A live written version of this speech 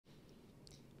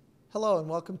Hello and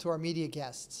welcome to our media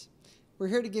guests. We're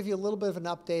here to give you a little bit of an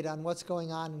update on what's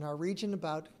going on in our region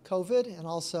about COVID and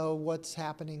also what's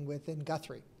happening within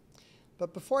Guthrie.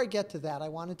 But before I get to that, I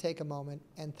want to take a moment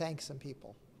and thank some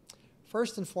people.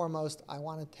 First and foremost, I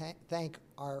want to thank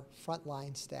our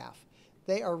frontline staff.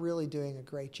 They are really doing a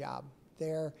great job.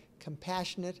 They're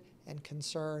compassionate and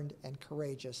concerned and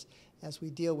courageous as we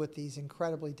deal with these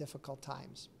incredibly difficult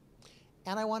times.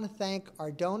 And I want to thank our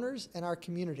donors and our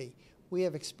community. We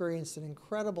have experienced an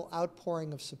incredible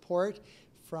outpouring of support,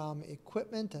 from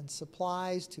equipment and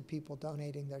supplies to people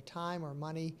donating their time or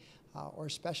money or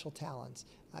special talents.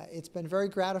 It's been very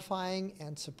gratifying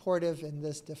and supportive in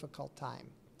this difficult time.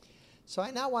 So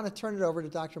I now want to turn it over to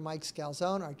Dr. Mike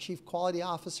Scalzone, our Chief Quality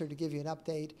Officer, to give you an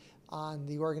update on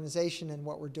the organization and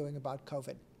what we're doing about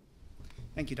COVID.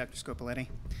 Thank you, Dr. Scopoletti.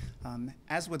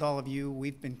 As with all of you,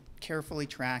 we've been carefully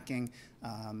tracking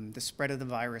the spread of the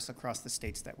virus across the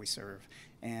states that we serve.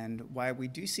 And while we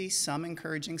do see some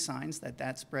encouraging signs that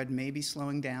that spread may be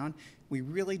slowing down, we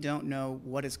really don't know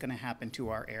what is going to happen to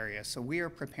our area. So we are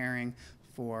preparing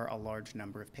for a large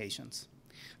number of patients.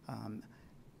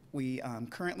 We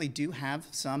currently do have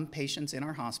some patients in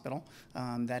our hospital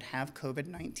that have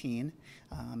COVID-19,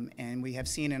 and we have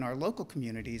seen in our local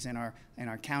communities, in our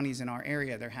counties in our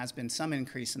area, there has been some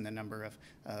increase in the number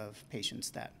of patients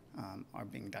that are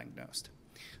being diagnosed.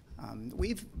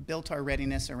 We've built our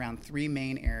readiness around three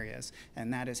main areas,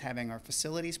 and that is having our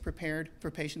facilities prepared for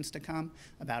patients to come,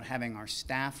 about having our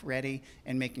staff ready,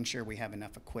 and making sure we have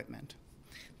enough equipment.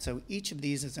 So each of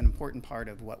these is an important part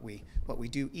of what we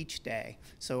do each day.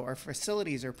 So our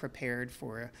facilities are prepared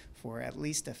for at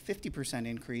least a 50%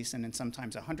 increase and then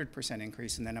sometimes a 100%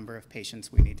 increase in the number of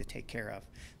patients we need to take care of.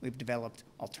 We've developed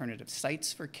alternative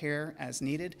sites for care as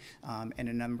needed and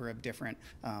a number of different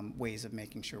ways of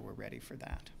making sure we're ready for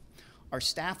that. Our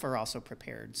staff are also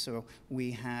prepared, so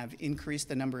we have increased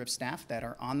the number of staff that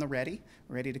are on the ready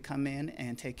to come in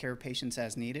and take care of patients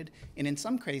as needed. And in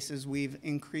some cases, we've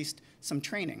increased some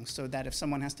training so that if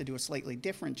someone has to do a slightly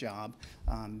different job,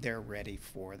 they're ready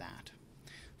for that.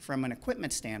 From an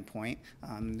equipment standpoint,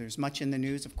 there's much in the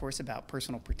news, of course, about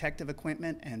personal protective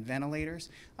equipment and ventilators,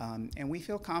 and we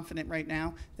feel confident right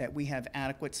now that we have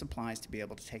adequate supplies to be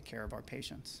able to take care of our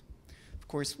patients. Of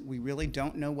course, we really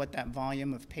don't know what that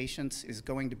volume of patients is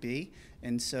going to be,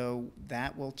 and so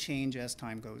that will change as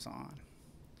time goes on.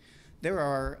 There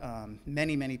are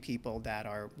many, many people that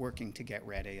are working to get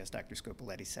ready, as Dr.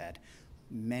 Scopoletti said.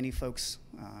 Many folks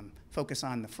focus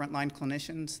on the frontline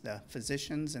clinicians, the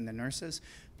physicians, and the nurses,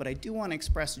 but I do want to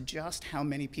express just how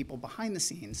many people behind the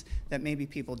scenes that maybe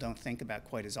people don't think about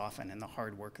quite as often and the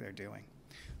hard work they're doing.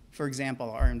 For example,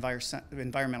 our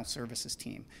environmental services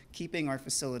team, keeping our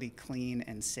facility clean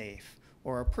and safe,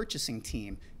 or our purchasing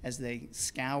team as they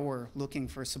scour looking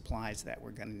for supplies that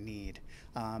we're going to need.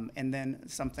 And then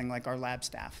something like our lab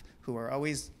staff, who are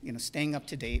always staying up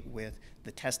to date with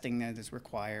the testing that is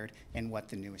required and what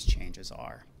the newest changes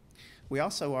are. We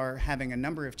also are having a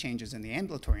number of changes in the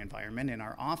ambulatory environment in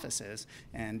our offices,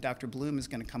 and Dr. Bloom is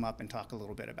going to come up and talk a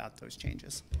little bit about those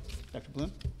changes. Dr.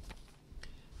 Bloom?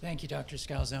 Thank you, Dr.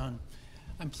 Scalzone.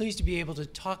 I'm pleased to be able to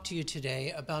talk to you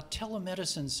today about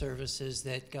telemedicine services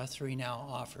that Guthrie now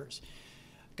offers.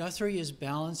 Guthrie is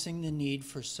balancing the need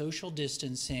for social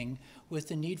distancing with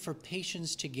the need for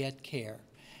patients to get care.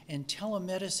 And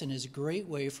telemedicine is a great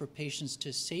way for patients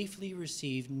to safely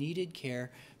receive needed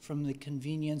care from the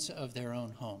convenience of their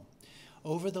own home.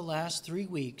 Over the last 3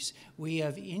 weeks, we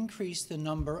have increased the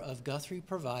number of Guthrie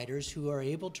providers who are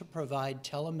able to provide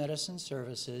telemedicine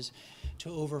services to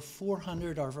over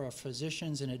 400 of our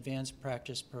physicians and advanced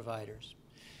practice providers.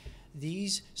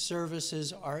 These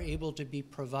services are able to be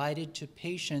provided to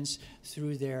patients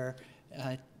through their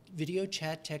video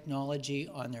chat technology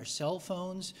on their cell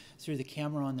phones, through the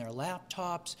camera on their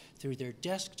laptops, through their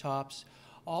desktops,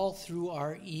 all through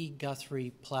our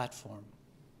eGuthrie platform.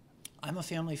 I'm a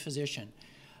family physician.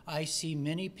 I see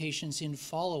many patients in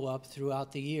follow-up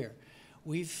throughout the year.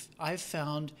 I've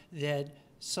found that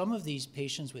some of these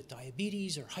patients with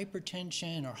diabetes or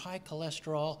hypertension or high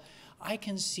cholesterol, I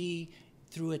can see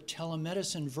through a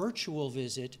telemedicine virtual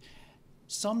visit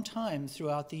sometime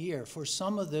throughout the year for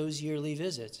some of those yearly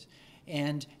visits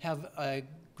and have a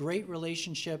great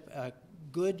relationship, a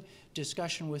good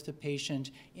discussion with the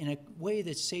patient in a way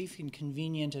that's safe and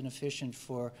convenient and efficient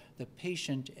for the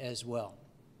patient as well.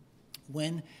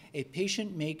 When a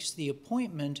patient makes the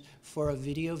appointment for a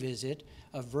video visit,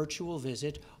 a virtual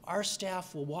visit, our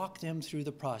staff will walk them through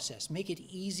the process, make it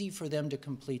easy for them to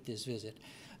complete this visit.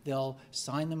 They'll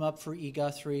sign them up for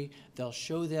eGuthrie, they'll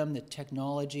show them the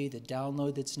technology, the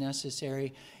download that's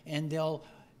necessary, and they'll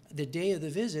the day of the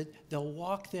visit, they'll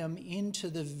walk them into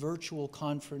the virtual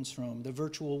conference room, the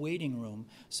virtual waiting room,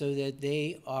 so that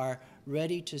they are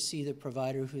ready to see the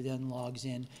provider who then logs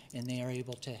in and they are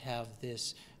able to have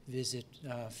this visit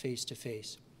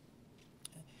face-to-face.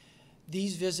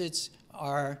 These visits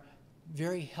are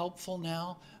very helpful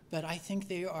now, but I think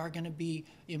they are going to be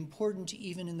important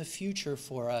even in the future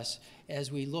for us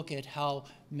as we look at how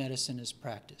medicine is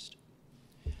practiced.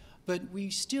 But we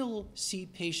still see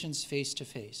patients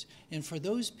face-to-face. And for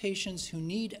those patients who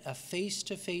need a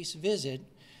face-to-face visit,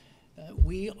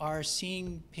 we are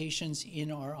seeing patients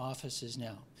in our offices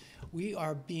now. We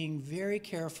are being very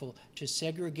careful to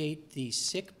segregate the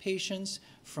sick patients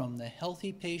from the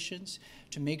healthy patients,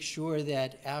 to make sure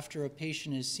that after a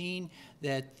patient is seen,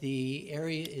 that the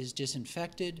area is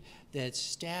disinfected, that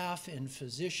staff and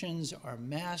physicians are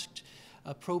masked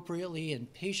appropriately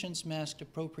and patients masked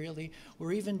appropriately.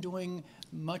 We're even doing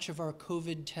much of our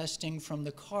COVID testing from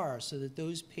the car so that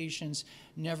those patients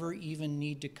never even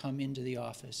need to come into the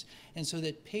office. And so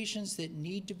that patients that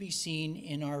need to be seen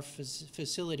in our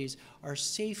facilities are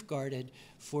safeguarded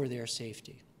for their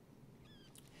safety.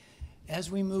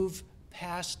 As we move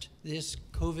past this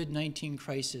COVID-19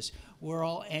 crisis, we're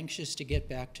all anxious to get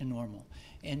back to normal.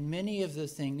 And many of the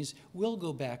things will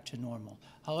go back to normal.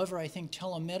 However, I think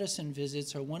telemedicine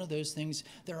visits are one of those things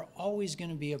that are always going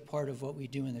to be a part of what we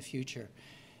do in the future.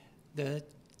 The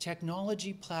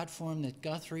technology platform that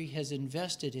Guthrie has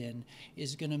invested in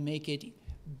is going to make it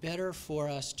better for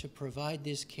us to provide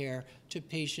this care to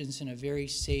patients in a very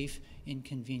safe and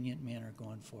convenient manner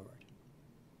going forward.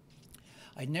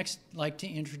 I'd next like to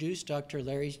introduce Dr.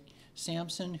 Larry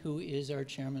Sampson, who is our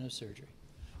chairman of surgery.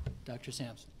 Dr.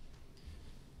 Sampson.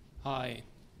 Hi,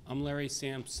 I'm Larry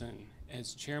Sampson.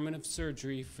 As chairman of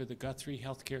surgery for the Guthrie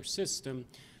Healthcare System,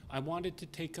 I wanted to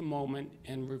take a moment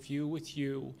and review with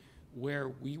you where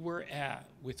we were at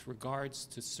with regards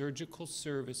to surgical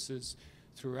services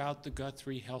throughout the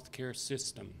Guthrie Healthcare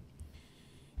System.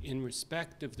 In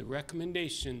respect of the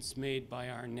recommendations made by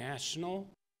our national,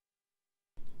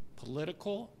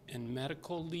 political, and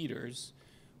medical leaders,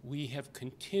 we have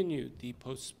continued the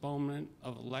postponement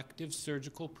of elective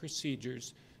surgical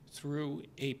procedures through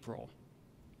April.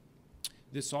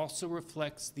 This also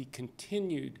reflects the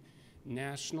continued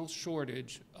national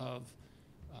shortage of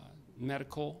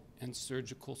medical and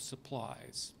surgical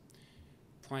supplies.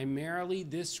 Primarily,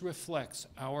 this reflects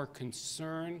our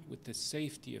concern with the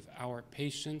safety of our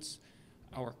patients,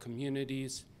 our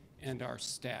communities, and our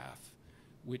staff,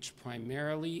 which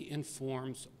primarily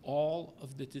informs all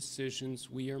of the decisions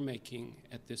we are making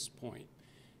at this point,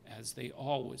 as they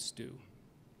always do.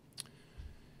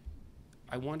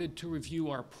 I wanted to review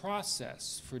our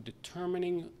process for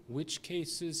determining which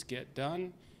cases get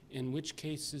done and which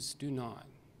cases do not.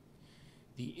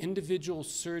 The individual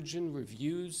surgeon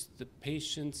reviews the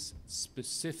patient's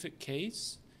specific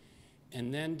case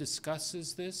and then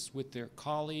discusses this with their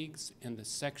colleagues and the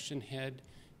section head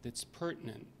that's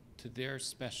pertinent to their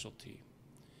specialty.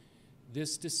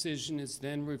 This decision is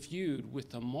then reviewed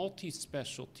with a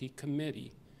multi-specialty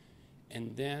committee,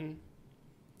 and then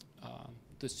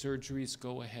the surgeries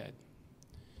go ahead.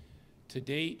 To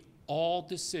date, all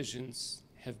decisions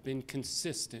have been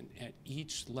consistent at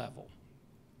each level.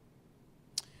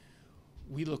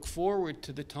 We look forward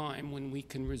to the time when we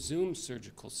can resume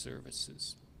surgical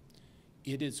services.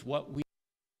 It is what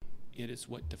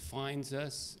defines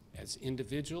us as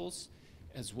individuals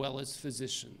as well as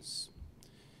physicians.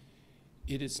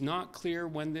 It is not clear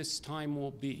when this time will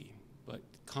be, but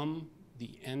come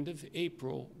the end of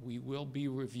April, we will be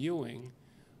reviewing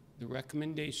the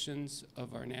recommendations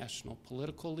of our national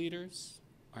political leaders,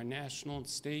 our national and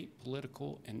state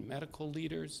political and medical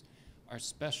leaders, our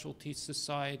specialty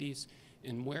societies,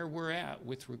 and where we're at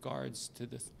with regards to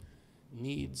the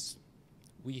needs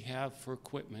we have for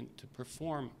equipment to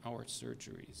perform our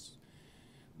surgeries.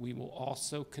 We will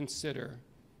also consider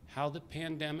how the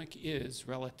pandemic is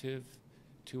relative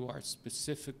to our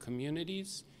specific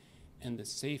communities and the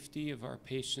safety of our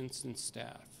patients and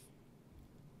staff.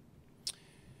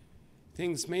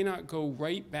 Things may not go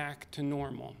right back to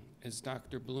normal, as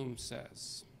Dr. Bloom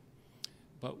says,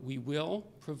 but we will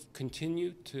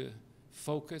continue to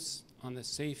focus on the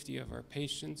safety of our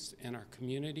patients and our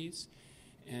communities,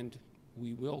 and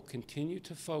we will continue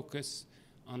to focus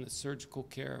on the surgical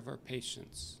care of our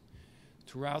patients.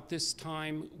 Throughout this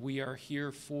time, we are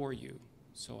here for you,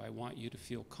 so I want you to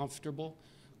feel comfortable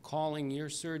calling your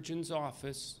surgeon's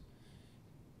office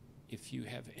if you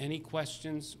have any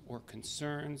questions or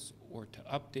concerns, or to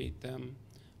update them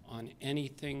on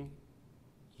anything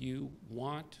you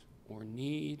want or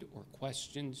need or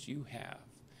questions you have.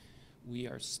 We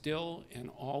are still and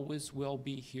always will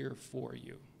be here for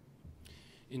you.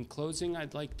 In closing,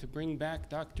 I'd like to bring back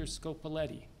Dr.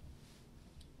 Scopoletti.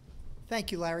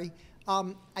 Thank you, Larry.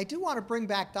 I do want to bring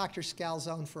back Dr.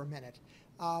 Scalzone for a minute.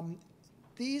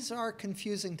 These are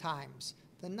confusing times.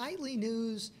 The nightly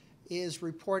news is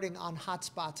reporting on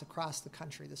hotspots across the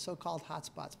country, the so-called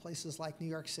hotspots, places like New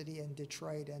York City and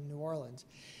Detroit and New Orleans.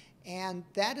 And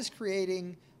that is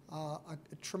creating a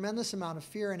tremendous amount of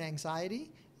fear and anxiety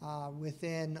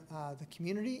within the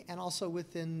community and also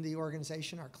within the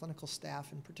organization, our clinical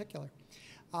staff in particular.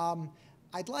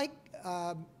 I'd like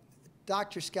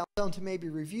Dr. Scalzone to maybe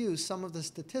review some of the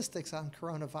statistics on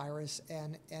coronavirus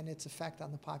and its effect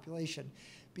on the population.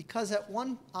 Because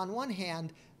on one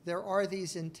hand, there are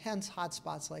these intense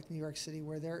hotspots like New York City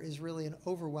where there is really an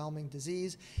overwhelming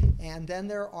disease. And then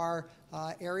there are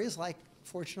areas like,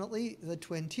 fortunately, the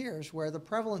Twin Tiers where the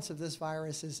prevalence of this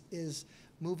virus is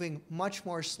moving much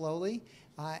more slowly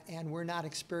and we're not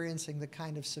experiencing the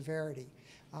kind of severity.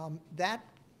 That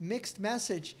mixed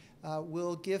message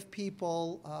will give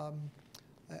people,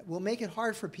 will make it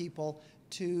hard for people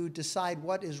to decide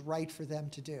what is right for them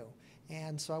to do.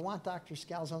 And so I want Dr.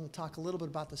 Scalzone to talk a little bit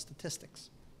about the statistics.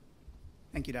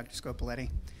 Thank you, Dr. Scopoletti.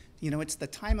 You know, it's the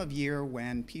time of year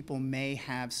when people may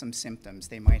have some symptoms.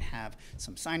 They might have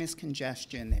some sinus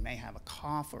congestion, they may have a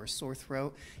cough or a sore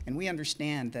throat, and we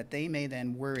understand that they may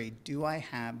then worry, do I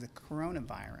have the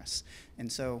coronavirus?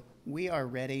 And so we are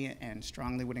ready and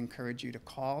strongly would encourage you to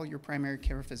call your primary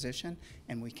care physician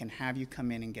and we can have you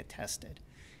come in and get tested.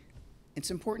 It's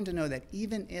important to know that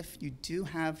even if you do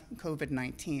have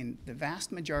COVID-19, the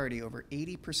vast majority, over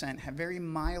 80%, have very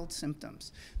mild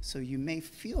symptoms. So you may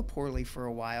feel poorly for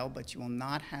a while, but you will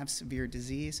not have severe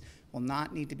disease, will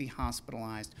not need to be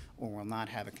hospitalized, or will not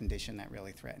have a condition that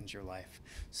really threatens your life.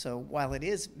 So while it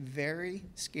is very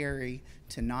scary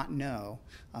to not know,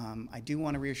 I do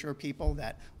want to reassure people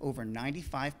that over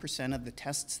 95% of the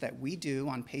tests that we do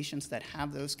on patients that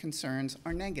have those concerns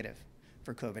are negative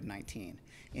for COVID-19.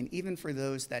 And even for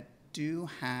those that do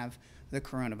have the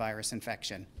coronavirus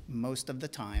infection, most of the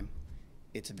time,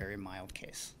 it's a very mild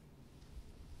case.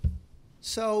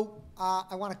 So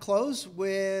I want to close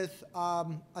with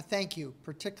a thank you,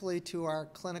 particularly to our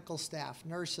clinical staff,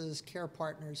 nurses, care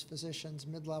partners, physicians,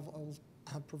 mid-level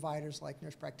providers like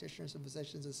nurse practitioners and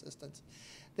physician's assistants.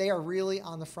 They are really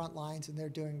on the front lines and they're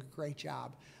doing a great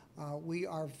job. We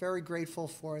are very grateful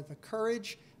for the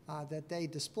courage that they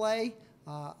display,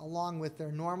 along with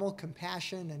their normal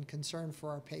compassion and concern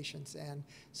for our patients. And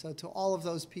so to all of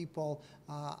those people,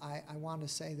 I want to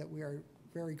say that we are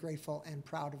very grateful and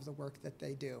proud of the work that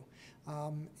they do.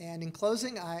 And in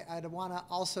closing, I'd want to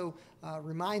also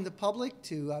remind the public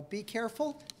to be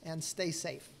careful and stay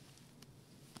safe.